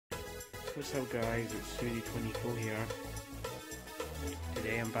What's up guys, it's Sudi24 here.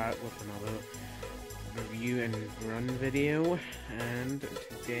 Today I'm back with another review and run video, and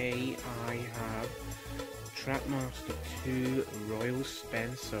today I have Trackmaster 2 Royal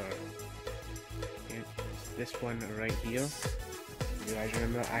Spencer. It's this one right here. You guys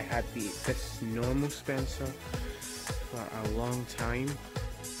remember I had this normal Spencer for a long time.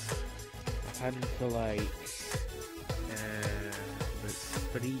 I've had it for like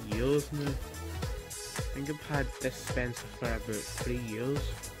 3 years now. I think I've had this Spencer for about 3 years,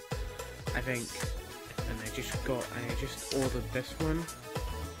 I think, and I just ordered this one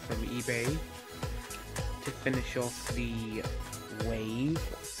from eBay to finish off the wave,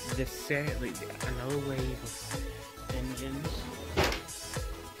 this set, like another wave of engines that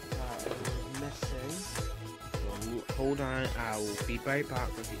I was missing. So hold on, I will be right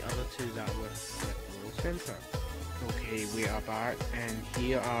back with the other two that were with Royal Spencer. Okay, we are back, and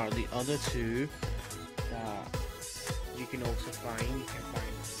here are the other two that you can also find. You can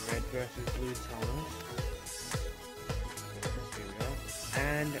find Red versus Blue Thomas. There we go.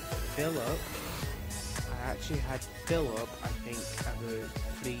 And Philip. I actually had Philip, I think, about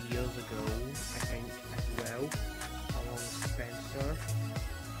 3 years ago, I think, as well, along with Spencer.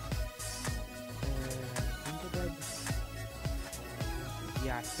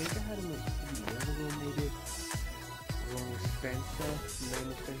 I think I had him like 3 years ago, maybe. Along with Spencer,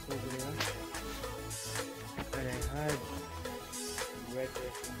 normal Spencer over there. And I had Red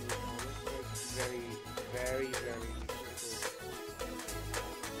versus Blue Thomas, very little.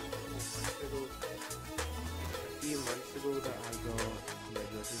 A few months ago that I got Red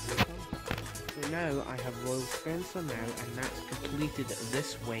versus Blue Thomas. So now I have Royal Spencer now, and that's completed this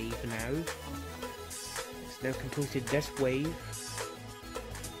wave now. It's now completed this wave.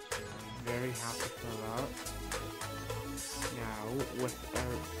 Very happy for that. Now,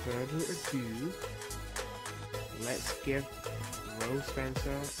 without further ado, let's give Royal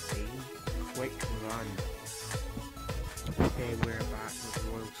Spencer a quick run. Okay, we're back with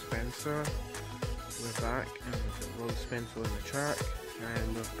Royal Spencer. We're back, and we've got Royal Spencer on the track,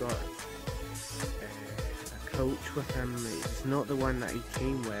 and we've got a coach with him. It's not the one that he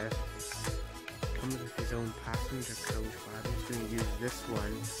came with. Comes with his own passenger coach, but I'm just going to use this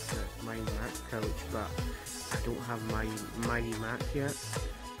one. That's my Mac coach, but I don't have my Mighty Mac yet.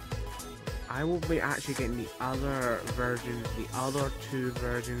 I will be actually getting the other versions, the other two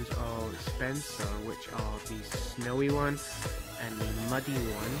versions of Spencer, which are the snowy one and the muddy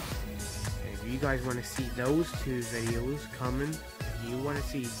one. If you guys want to see those two videos coming, if you want to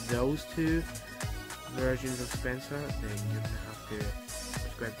see those two versions of Spencer, then you're going to have to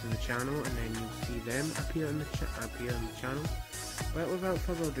subscribe to the channel, and then you'll see them appear on the channel. But without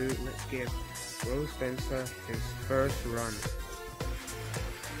further ado, let's give Royal Spencer his first run.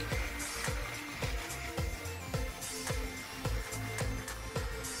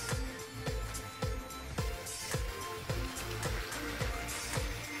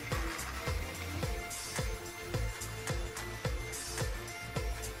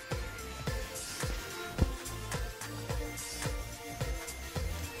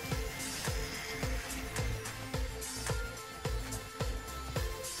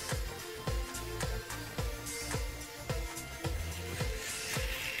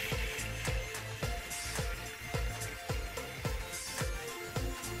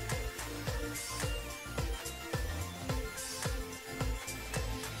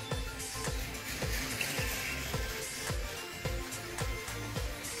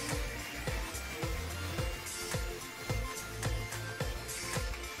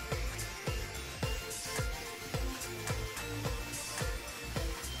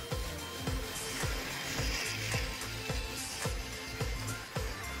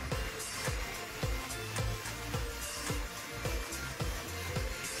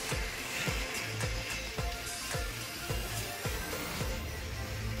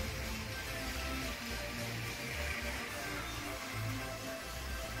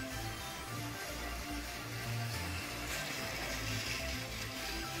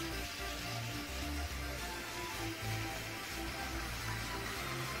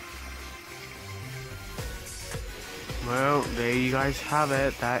 Well, there you guys have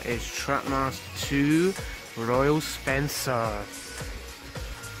it. That is Trackmaster 2 Royal Spencer.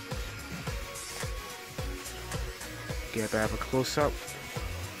 Get a bit of a close-up.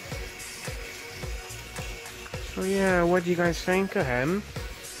 So yeah, what do you guys think of him?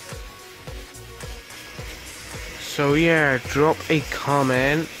 So yeah, drop a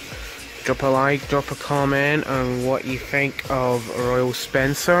comment, drop a like, drop a comment on what you think of Royal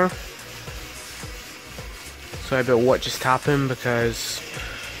Spencer. Sorry about what just happened, because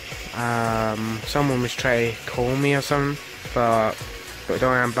Someone was trying to call me or something, but don't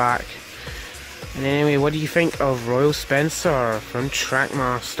worry, I'm back. And anyway, what do you think of Royal Spencer from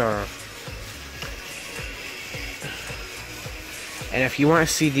Trackmaster? And if you want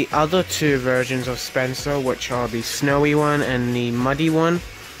to see the other two versions of Spencer, which are the snowy one and the muddy one,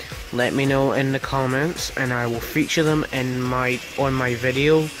 let me know in the comments, and I will feature them in my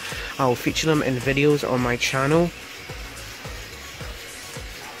video. I will feature them in videos on my channel.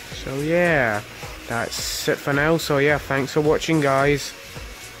 So yeah, that's it for now. So yeah, thanks for watching, guys.